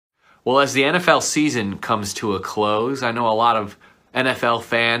Well, as the NFL season comes to a close, I know a lot of NFL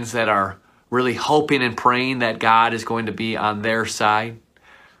fans that are really hoping and praying that God is going to be on their side.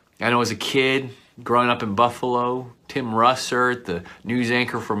 I know as a kid, growing up in Buffalo, Tim Russert, the news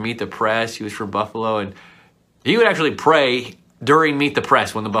anchor for Meet the Press, he was from Buffalo, and he would actually pray during Meet the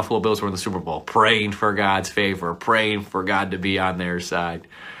Press when the Buffalo Bills were in the Super Bowl, praying for God's favor, praying for God to be on their side.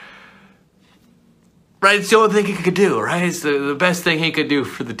 Right, it's the only thing he could do, right? It's the best thing he could do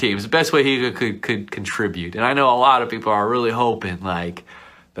for the team. It's the best way he could contribute. And I know a lot of people are really hoping, like,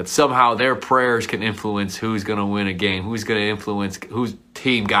 that somehow their prayers can influence who's going to win a game, who's going to influence whose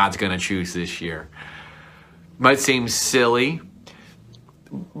team God's going to choose this year. Might seem silly,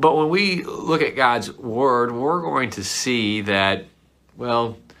 but when we look at God's word, we're going to see that,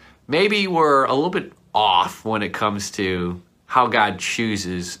 well, maybe we're a little bit off when it comes to how God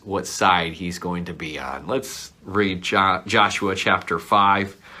chooses what side he's going to be on. Let's read Joshua chapter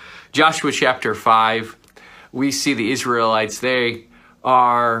 5. Joshua chapter 5, we see the Israelites, they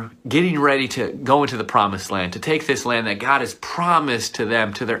are getting ready to go into the promised land, to take this land that God has promised to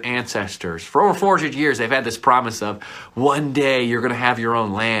them, to their ancestors. For over 400 years, they've had this promise of one day you're going to have your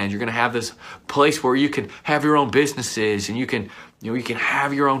own land. You're going to have this place where you can have your own businesses, and you can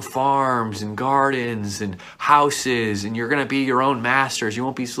have your own farms and gardens and houses, and you're going to be your own masters. You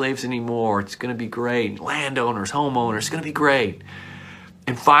won't be slaves anymore. It's going to be great. Landowners, homeowners, it's going to be great.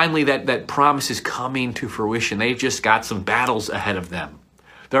 And finally, that promise is coming to fruition. They've just got some battles ahead of them.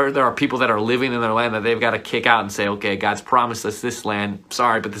 There are people that are living in their land that they've got to kick out and say, okay, God's promised us this land.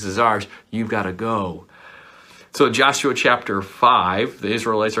 Sorry, but this is ours. You've got to go. So Joshua chapter 5, the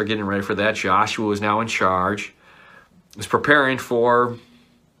Israelites are getting ready for that. Joshua is now in charge. Is preparing for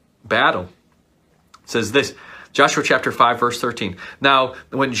battle. It says this, Joshua chapter 5, verse 13. Now,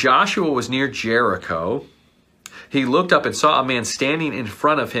 when Joshua was near Jericho, he looked up and saw a man standing in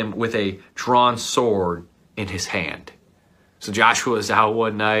front of him with a drawn sword in his hand. So Joshua is out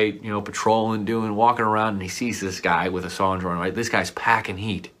one night, patrolling, walking around, and he sees this guy with a sword drawn, right? This guy's packing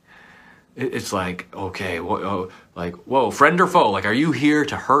heat. It's like, okay, whoa, friend or foe? Like, are you here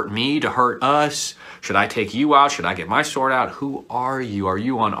to hurt me, to hurt us? Should I take you out? Should I get my sword out? Who are you? Are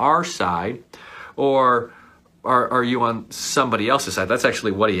you on our side? Or are you on somebody else's side? That's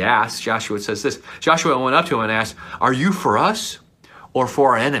actually what he asked. Joshua says this. Joshua went up to him and asked, are you for us or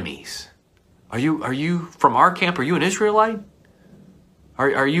for our enemies? Are you from our camp? Are you an Israelite?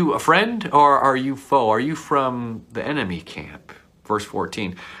 Are you a friend or are you foe? Are you from the enemy camp? Verse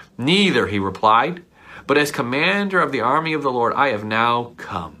 14. Neither, he replied, but as commander of the army of the Lord, I have now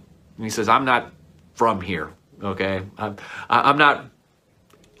come. And he says, I'm not from here, okay? I'm not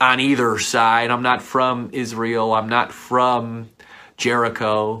on either side. I'm not from Israel. I'm not from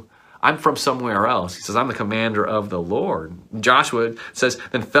Jericho. I'm from somewhere else. He says, I'm the commander of the Lord. Joshua says,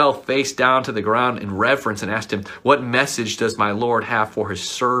 then fell face down to the ground in reverence and asked him, what message does my Lord have for his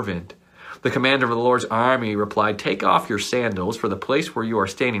servant? The commander of the Lord's army replied, take off your sandals, for the place where you are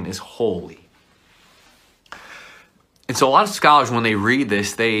standing is holy. And so a lot of scholars, when they read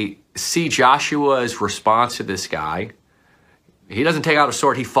this, they see Joshua's response to this guy. He doesn't take out a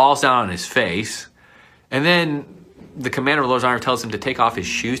sword. He falls down on his face. And then the commander of the Lord's army tells him to take off his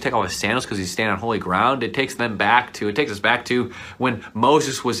shoes, take off his sandals because he's standing on holy ground. It takes us back to when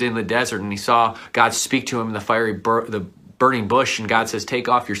Moses was in the desert and he saw God speak to him in the burning bush, and God says, take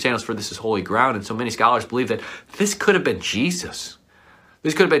off your sandals, for this is holy ground. And so many scholars believe that this could have been Jesus.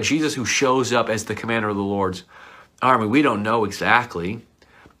 This could have been Jesus who shows up as the commander of the Lord's army. We don't know exactly,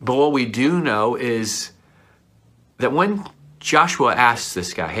 but what we do know is that when Joshua asks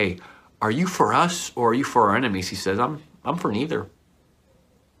this guy, hey, are you for us or are you for our enemies? He says, I'm for neither.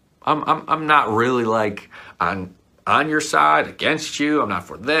 I'm not really like on your side, against you. I'm not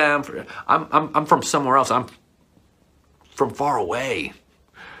for them. I'm from somewhere else. I'm from far away.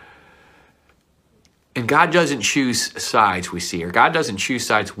 And God doesn't choose sides, we see, or God doesn't choose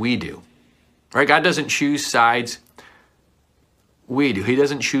sides, we do. Right? God doesn't choose sides, we do. He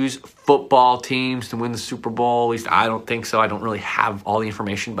doesn't choose football teams to win the Super Bowl. At least I don't think so. I don't really have all the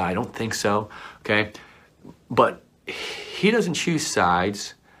information, but I don't think so. Okay? But he doesn't choose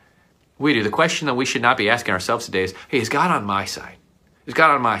sides, we do. The question that we should not be asking ourselves today is, hey, is God on my side? Is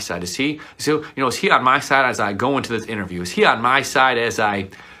God on my side? Is he on my side as I go into this interview? Is he on my side as I,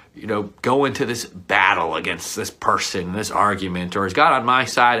 go into this battle against this person, this argument? Or is God on my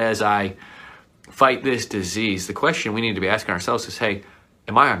side as I fight this disease? The question we need to be asking ourselves is, hey,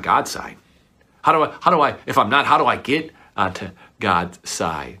 am I on God's side? How do I, if I'm not, how do I get onto God's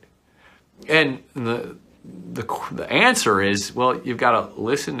side? And the answer is, well, you've got to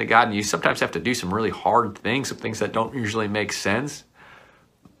listen to God, and you sometimes have to do some really hard things, some things that don't usually make sense.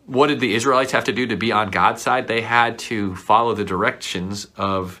 what did the Israelites have to do to be on God's side? They had to follow the directions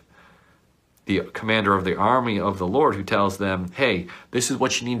of the commander of the army of the Lord, who tells them, hey, this is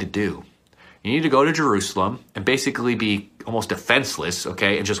what you need to do. You need to go to Jerusalem and basically be almost defenseless,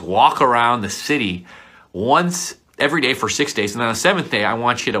 okay, and just walk around the city once every day for 6 days. And then on the seventh day, I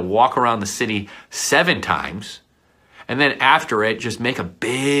want you to walk around the city 7 times. And then after it, just make a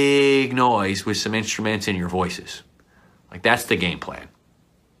big noise with some instruments and your voices. Like, that's the game plan.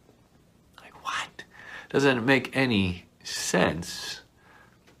 Like, what? Doesn't make any sense.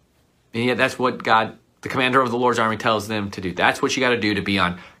 And yet that's what God, the commander of the Lord's army, tells them to do. That's what you got to do to be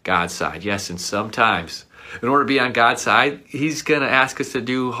on God's side. Yes, and sometimes in order to be on God's side, he's going to ask us to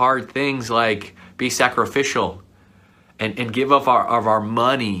do hard things like be sacrificial and give up our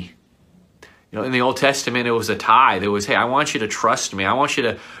money. You know, in the Old Testament, it was a tithe. It was, hey, I want you to trust me. I want you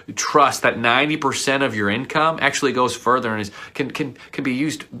to trust that 90% of your income actually goes further and can be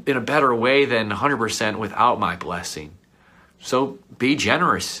used in a better way than 100% without my blessing. So be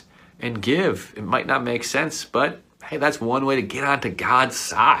generous and give. It might not make sense, but hey, that's one way to get onto God's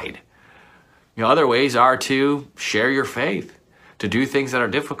side. You know, other ways are to share your faith, to do things that are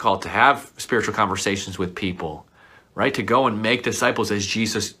difficult, to have spiritual conversations with people, right? To go and make disciples as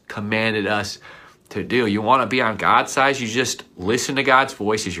Jesus commanded us to do. You want to be on God's side, you just listen to God's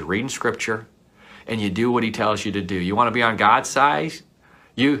voice as you're reading scripture and you do what he tells you to do. You want to be on God's side,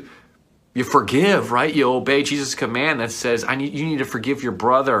 you forgive, right? You obey Jesus' command that says, you need to forgive your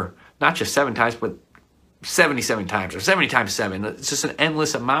brother, not just 7 times, but 77 times or 70 times 7. It's just an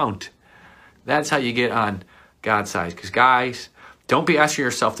endless amount. That's how you get on God's side. Because guys, don't be asking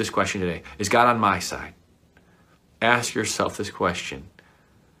yourself this question today. Is God on my side? Ask yourself this question.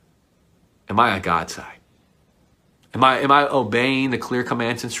 Am I on God's side? Am I obeying the clear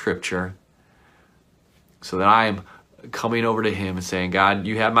commands in Scripture so that I am coming over to him and saying, God,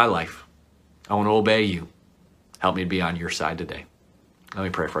 you have my life. I want to obey you. Help me to be on your side today. Let me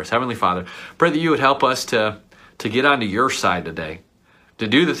pray for us. Heavenly Father, pray that you would help us to get onto your side today, to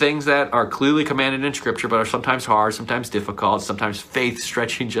do the things that are clearly commanded in Scripture, but are sometimes hard, sometimes difficult, sometimes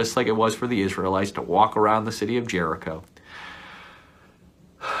faith-stretching, just like it was for the Israelites to walk around the city of Jericho.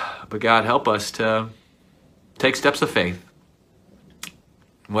 But God, help us to take steps of faith,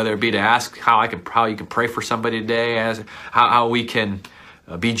 whether it be to ask how you can pray for somebody today, as how we can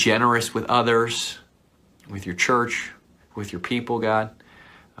be generous with others, with your church, with your people, God.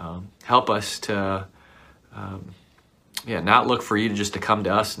 Help us to not look for you to come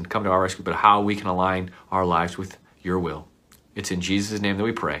to us and come to our rescue, but how we can align our lives with your will. It's in Jesus' name that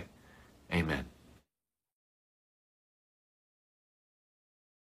we pray. Amen.